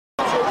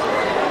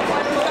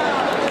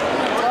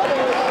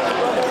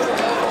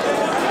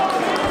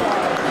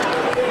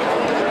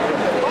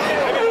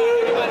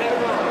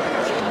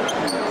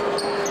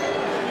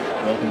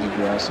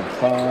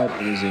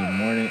It is a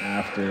morning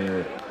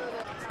after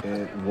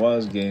it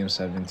was game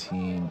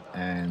 17,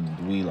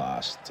 and we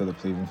lost to the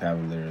Cleveland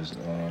Cavaliers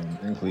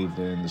in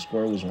Cleveland. The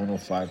score was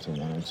 105 to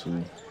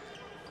 102.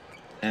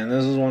 And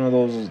this is one of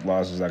those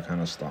losses that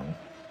kind of stung.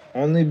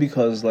 Only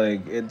because,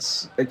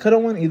 it could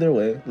have went either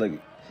way.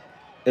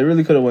 It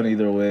really could have went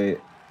either way.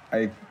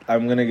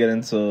 I'm going to get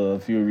into a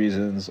few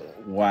reasons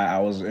why I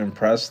was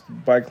impressed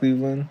by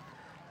Cleveland.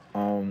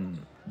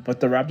 But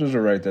the Raptors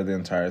were right there the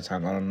entire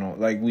time. I don't know.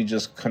 We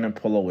just couldn't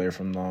pull away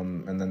from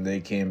them. And then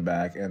they came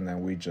back. And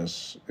then they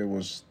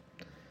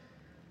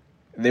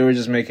were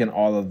just making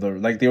all of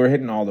they were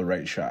hitting all the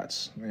right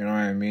shots. You know what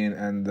I mean?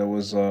 And there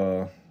was,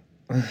 I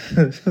want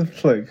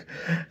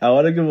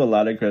to give a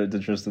lot of credit to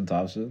Tristan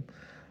Thompson.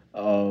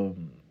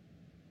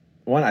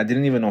 One, I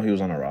didn't even know he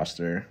was on a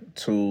roster.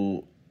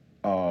 Two,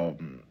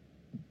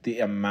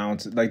 the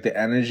amount, the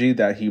energy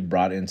that he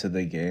brought into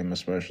the game,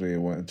 especially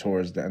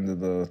towards the end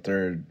of the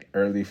third,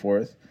 early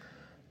fourth.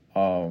 He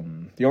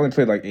only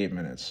played 8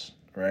 minutes,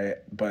 right?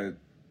 But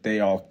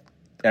they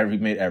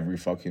made every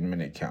fucking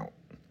minute count.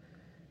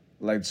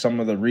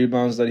 Some of the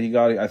rebounds that he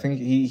got, I think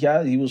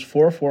he was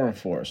 4, 4, and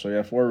 4. So he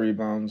had 4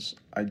 rebounds.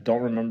 I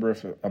don't remember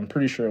I'm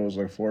pretty sure it was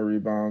 4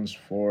 rebounds,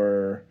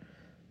 4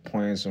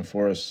 points, and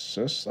 4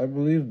 assists, I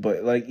believe.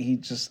 But he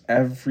just,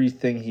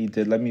 everything he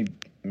did, let me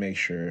make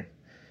sure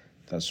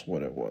that's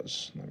what it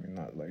was. Let me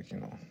not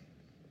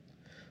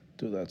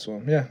do that to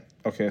him. Yeah.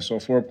 Okay. So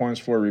 4 points,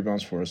 4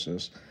 rebounds, 4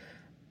 assists.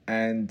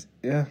 And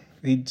yeah,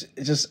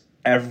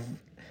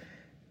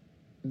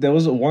 there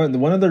was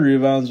one of the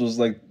rebounds was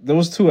there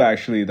was 2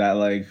 actually that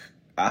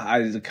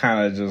I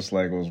kind of just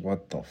was,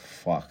 what the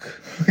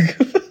fuck?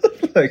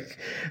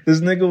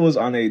 This nigga was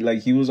on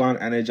he was on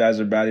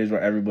Energizer batteries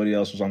where everybody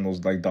else was on those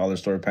dollar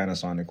store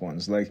Panasonic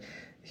ones.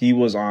 He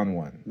was on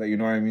one. You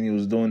know what I mean? He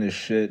was doing this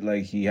shit.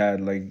 He had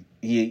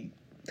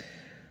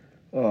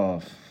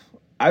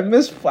I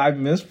miss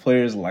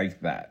players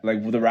like that.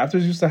 The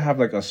Raptors used to have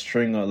a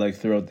string of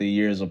throughout the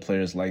years of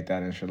players like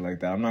that and shit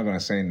like that. I'm not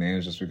gonna say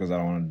names just because I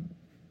don't want to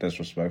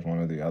disrespect one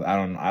or the other. I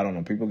don't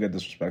know. People get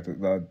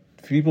disrespected.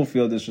 People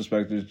feel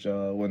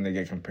disrespected when they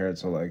get compared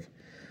to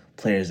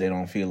players they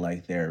don't feel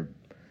like they're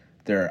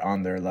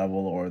on their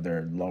level or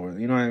they're lower.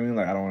 You know what I mean?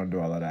 I don't want to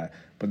do all of that.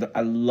 But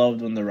I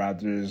loved when the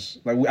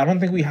Raptors I don't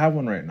think we have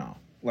one right now.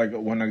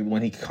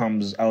 When he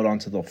comes out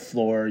onto the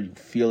floor, you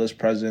feel his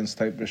presence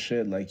type of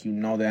shit.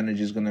 The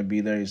energy is going to be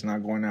there. He's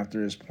not going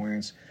after his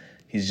points.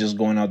 He's just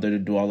going out there to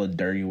do all the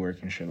dirty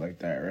work and shit like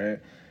that, right?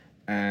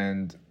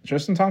 And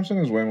Tristan Thompson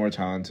is way more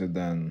talented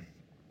than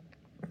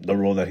the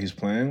role that he's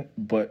playing,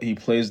 but he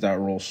plays that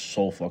role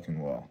so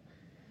fucking well.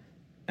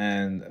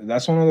 And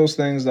that's one of those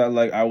things that,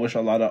 I wish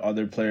a lot of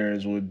other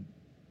players would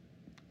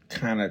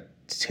kind of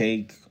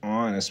take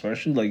on,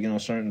 especially,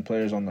 certain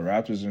players on the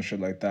Raptors and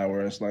shit like that,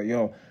 where it's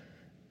yo,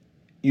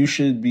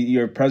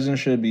 your presence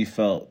should be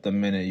felt the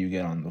minute you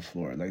get on the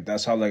floor.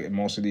 That's how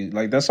most of these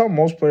that's how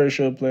most players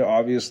should play.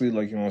 Obviously,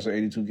 it's an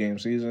 82 game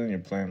season. You're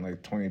playing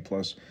 20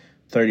 plus,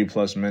 30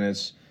 plus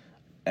minutes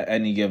at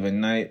any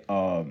given night.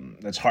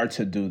 It's hard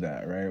to do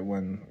that, right?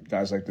 When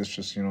guys like this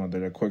just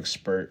they're a quick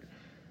spurt.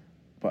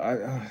 But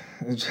I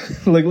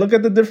look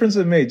at the difference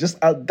it made.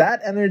 Just that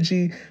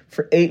energy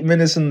for 8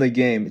 minutes in the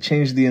game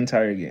changed the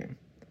entire game.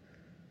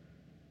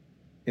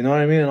 You know what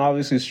I mean? And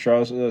obviously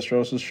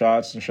Strauss's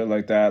shots and shit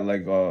like that,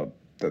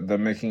 they're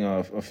making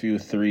a few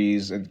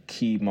threes at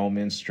key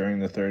moments during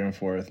the third and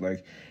fourth.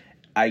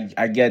 I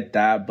get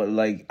that, but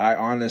I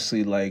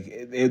honestly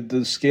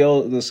the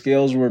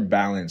scales were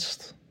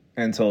balanced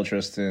until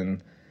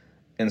Tristan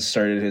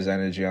inserted his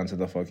energy onto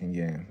the fucking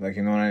game.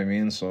 You know what I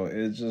mean? So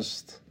it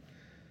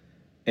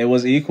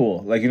was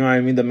equal. You know what I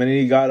mean? The minute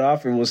he got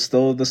off, it was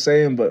still the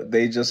same, but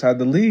they just had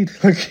the lead.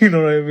 You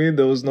know what I mean?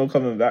 There was no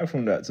coming back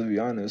from that, to be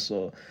honest.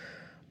 So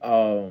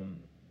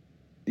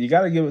you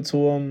got to give it to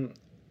him.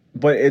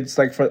 But it's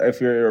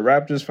if you're a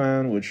Raptors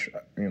fan, which,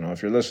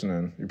 if you're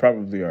listening, you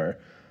probably are,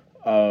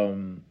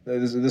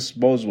 this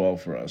bodes well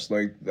for us.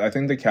 I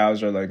think the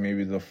Cavs are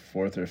maybe the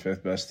 4th or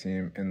 5th best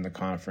team in the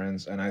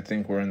conference, and I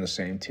think we're in the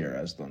same tier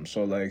as them.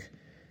 So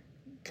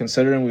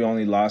considering we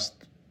only lost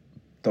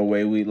the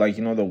way we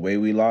the way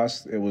we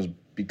lost, it was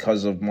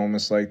because of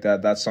moments like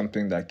that. That's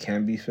something that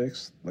can be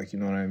fixed. You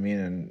know what I mean?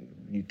 And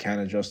you can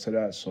adjust to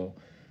that. So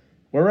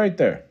we're right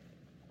there.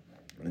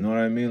 You know what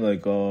I mean?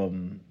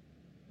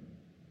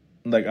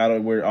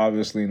 We're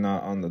obviously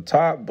not on the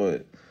top,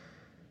 but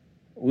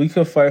we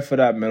could fight for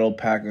that middle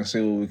pack and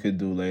see what we could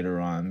do later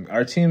on.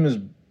 Our team is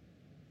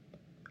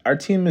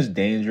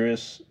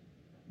dangerous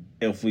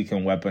if we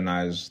can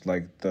weaponize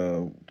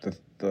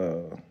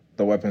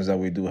the weapons that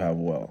we do have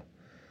well.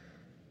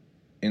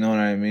 You know what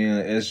I mean?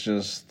 It's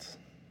just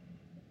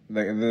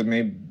there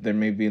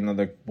may be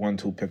another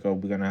 1-2 pickup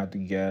we're gonna have to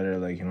get, or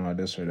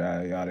this or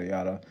that, yada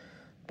yada.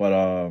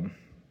 But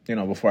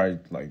before I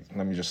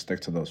let me just stick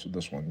to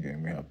this one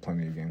game. We have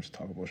plenty of games to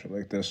talk about shit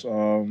like this.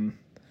 We're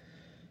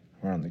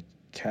on the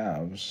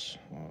Cavs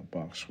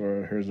box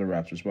score. Here's the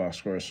Raptors box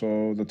score.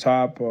 So the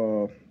top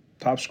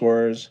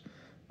scorers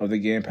of the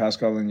game,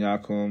 Pascal and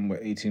Yakum with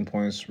 18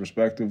 points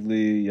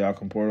respectively.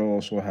 Yakum Porto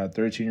also had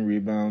 13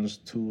 rebounds,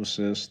 2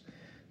 assists,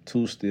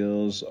 2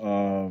 steals.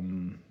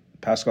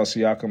 Pascal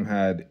Siakam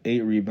had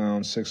 8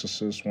 rebounds, 6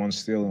 assists, 1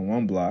 steal, and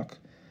 1 block.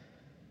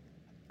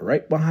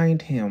 Right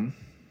behind him,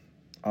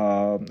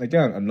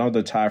 again,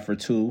 another tie for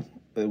 2.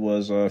 It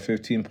was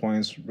 15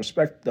 points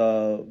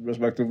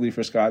respectively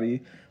for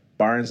Scotty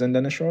Barnes and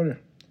Dennis Schroeder.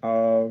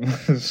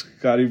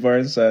 Scotty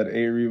Barnes had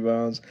 8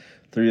 rebounds,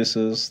 3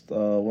 assists,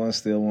 1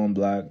 steal, 1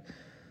 block.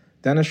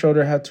 Dennis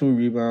Schroeder had 2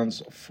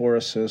 rebounds, 4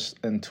 assists,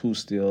 and 2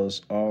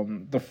 steals.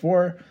 The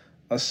 4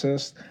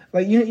 assists,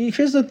 like,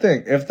 here's the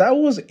thing: if that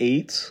was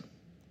 8,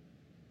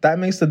 that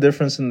makes the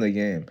difference in the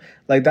game.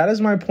 Like, that is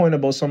my point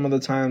about some of the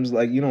times,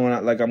 like, when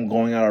I'm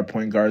going at our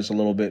point guards a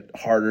little bit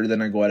harder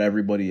than I go at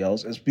everybody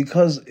else. It's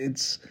because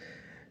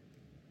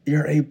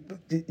you're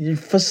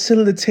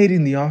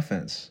facilitating the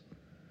offense.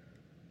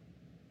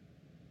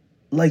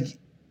 Like,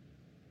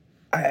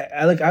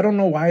 I don't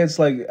know why it's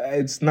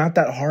not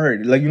that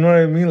hard. Like, you know what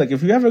I mean? Like,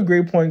 if you have a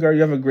great point guard,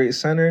 you have a great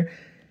center,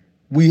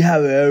 we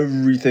have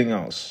everything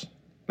else.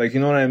 Like, you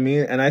know what I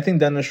mean? And I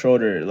think Dennis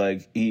Schroeder,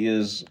 like, he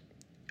is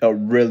a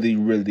really,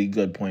 really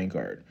good point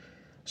guard.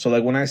 So,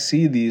 like, when I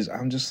see these,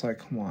 I'm just like,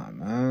 come on,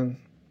 man.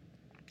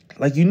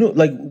 Like,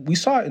 like, we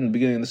saw it in the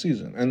beginning of the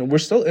season, and we're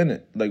still in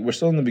it. Like, we're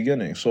still in the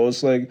beginning. So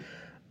it's like,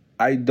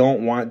 I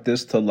don't want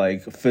this to,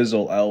 like,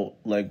 fizzle out,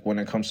 like, when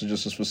it comes to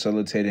just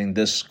facilitating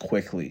this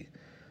quickly.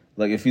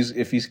 Like, if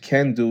he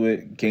can do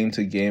it game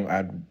to game,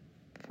 I'd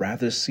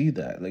rather see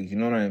that. Like, you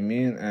know what I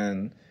mean?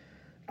 And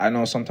I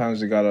know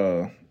sometimes you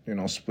gotta,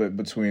 split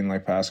between,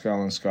 like,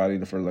 Pascal and Scotty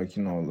for, like,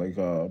 like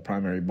a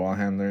primary ball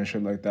handler and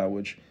shit like that,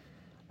 which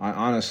I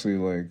honestly,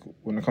 like,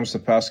 when it comes to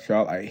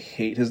Pascal, I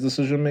hate his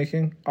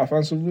decision-making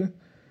offensively.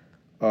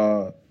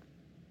 I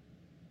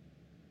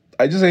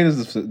just hate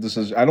his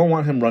decision. I don't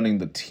want him running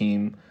the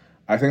team.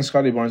 I think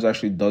Scotty Barnes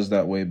actually does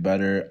that way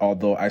better,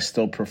 although I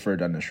still prefer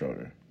Dennis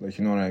Schroeder. Like,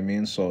 you know what I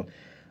mean? So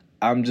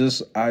I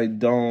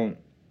don't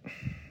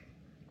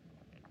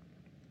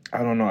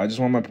know. I just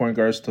want my point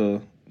guards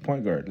to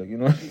point guard. Like, you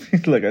know what I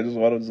mean? Like, I just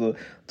want them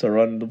to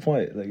run the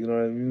point. Like, you know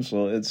what I mean?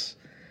 So it's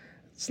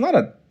not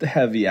a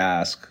heavy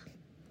ask.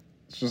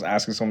 It's just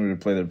asking somebody to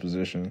play their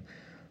position.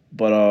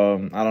 But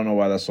I don't know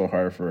why that's so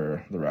hard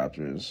for the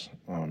Raptors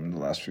in the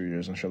last few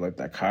years and shit like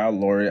that. Kyle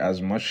Lowry,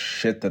 as much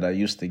shit that I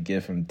used to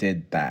give him,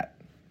 did that.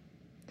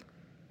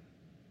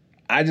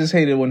 I just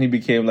hated when he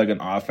became like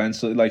an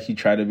offensive, like he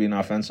tried to be an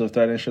offensive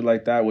threat and shit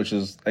like that, which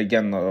is,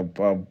 again, a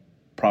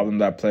problem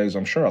that plagues,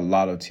 I'm sure, a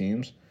lot of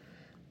teams.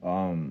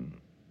 But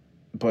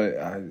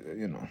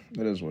it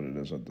is what it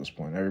is at this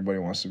point. Everybody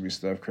wants to be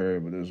Steph Curry,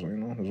 but there's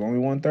only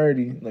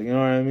 130. Like, you know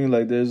what I mean?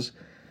 Like, there's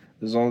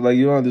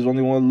only, there's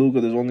only one Luka,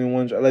 there's only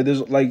one, like,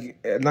 there's, like,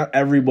 not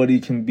everybody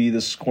can be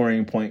the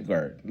scoring point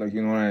guard. Like,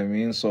 you know what I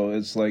mean? So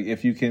it's like,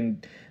 if you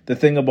can, the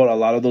thing about a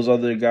lot of those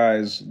other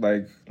guys,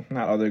 like,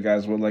 not other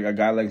guys, but like a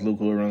guy like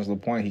Luka who runs the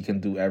point, he can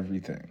do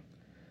everything.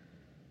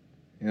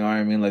 You know what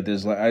I mean? Like,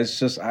 there's, like, it's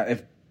just,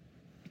 if,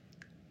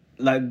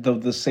 like,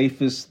 the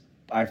safest,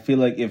 I feel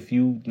like if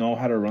you know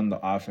how to run the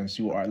offense,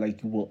 you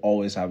will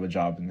always have a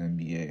job in the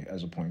NBA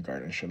as a point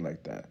guard and shit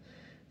like that.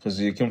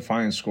 Because you can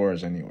find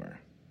scorers anywhere.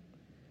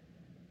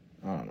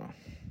 I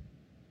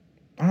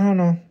don't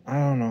know.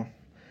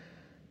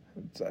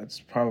 It's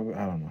probably,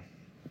 I don't know.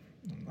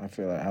 I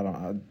feel like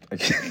I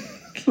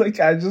can't, like,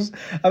 I've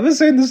been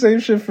saying the same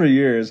shit for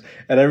years.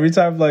 And every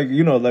time, like,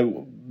 like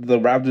the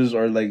Raptors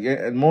are like,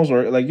 and most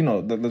are like,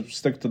 let's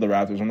stick to the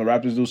Raptors. When the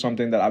Raptors do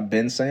something that I've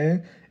been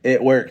saying,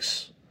 it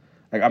works.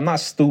 Like, I'm not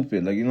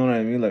stupid. Like, you know what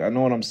I mean? Like, I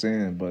know what I'm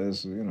saying, but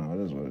it's, it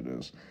is what it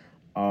is.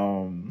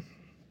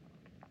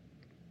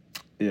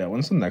 Yeah,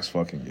 when's the next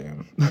fucking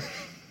game?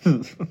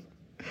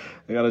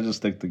 I gotta just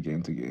stick to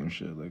game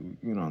shit. Like,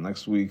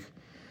 next week,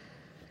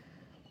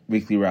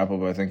 weekly wrap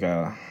up, I think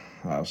I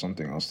have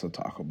something else to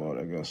talk about,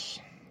 I guess.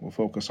 We'll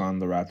focus on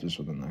the Raptors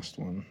for the next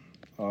one.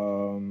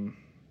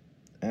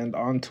 And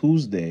on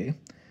Tuesday,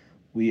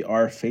 we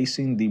are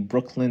facing the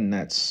Brooklyn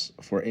Nets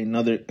for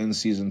another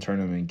in-season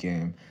tournament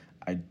game.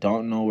 I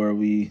don't know where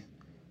we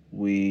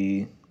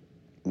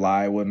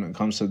lie when it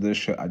comes to this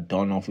shit. I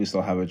don't know if we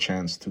still have a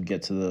chance to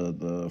get to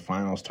the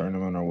finals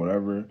tournament or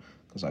whatever,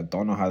 because I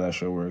don't know how that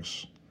shit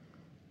works.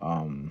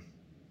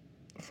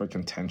 For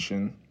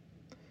contention.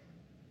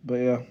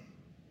 But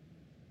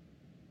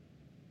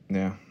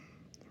yeah.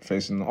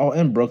 Facing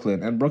in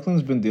Brooklyn. And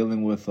Brooklyn's been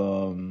dealing with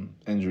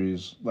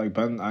injuries. Like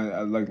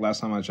like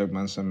last time I checked,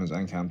 Ben Simmons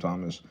and Cam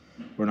Thomas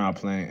were not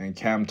playing, and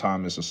Cam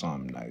Thomas is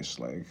something nice.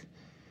 Like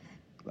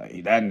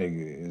that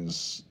nigga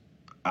is,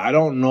 I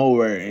don't know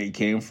where it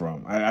came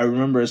from. I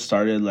remember it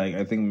started, like,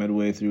 I think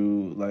midway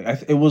through, like,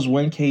 it was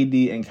when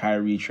KD and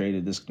Kyrie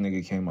traded, this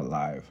nigga came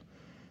alive.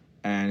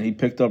 And he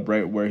picked up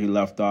right where he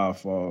left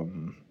off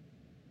in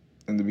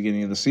the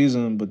beginning of the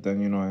season. But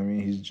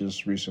then, he's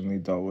just recently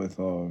dealt with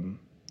an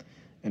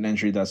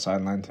injury that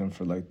sidelined him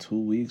for, like, 2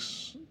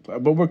 weeks.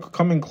 But we're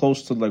coming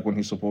close to, like, when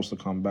he's supposed to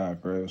come back,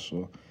 right?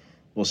 So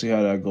we'll see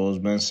how that goes.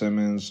 Ben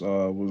Simmons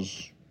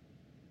was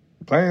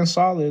playing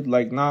solid,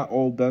 like not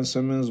old Ben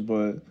Simmons,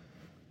 but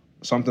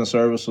something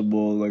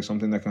serviceable, like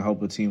something that can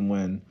help a team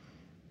win.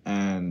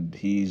 And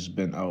he's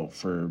been out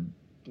for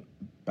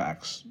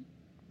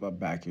a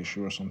back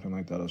issue or something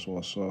like that as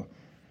well. So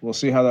we'll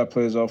see how that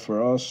plays out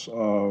for us.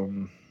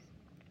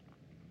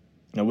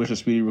 I wish a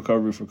speedy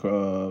recovery for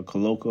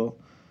Koloko.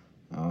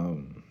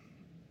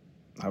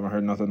 Haven't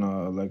heard nothing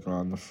like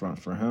on the front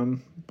for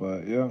him,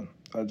 but yeah,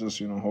 I just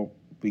hope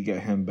we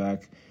get him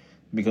back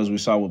because we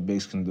saw what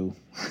Biggs can do.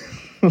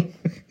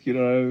 You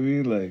know what I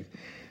mean? Like,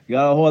 you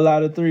got a whole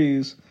lot of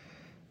threes,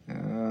 a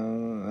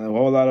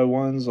whole lot of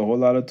ones, a whole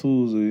lot of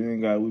twos. We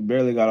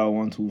barely got our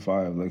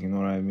 1-2-5. Like, you know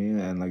what I mean?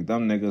 And like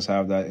them niggas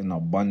have that in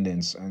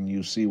abundance, and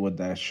you see what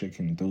that shit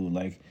can do.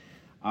 Like,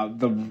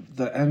 the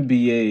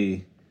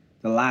NBA.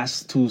 The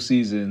last 2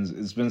 seasons,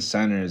 it's been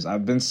centers.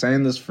 I've been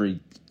saying this for a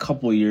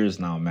couple years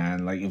now,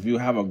 man. Like, if you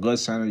have a good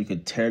center, you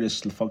could tear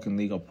this fucking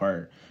league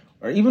apart.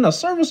 Or even a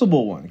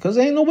serviceable one. Because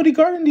ain't nobody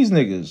guarding these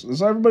niggas.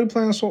 It's everybody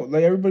plays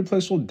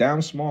so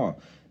damn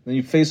small. Then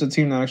you face a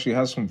team that actually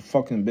has some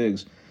fucking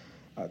bigs.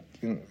 Let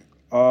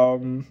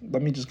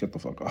me just get the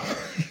fuck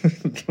off.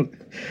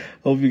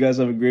 Hope you guys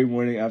have a great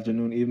morning,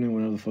 afternoon, evening,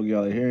 whenever the fuck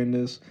y'all are hearing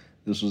this.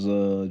 This was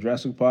a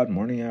Jurassic Pod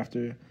morning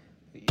after.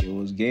 It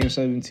was game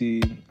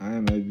 17. I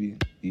am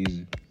Ebby.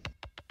 Easy.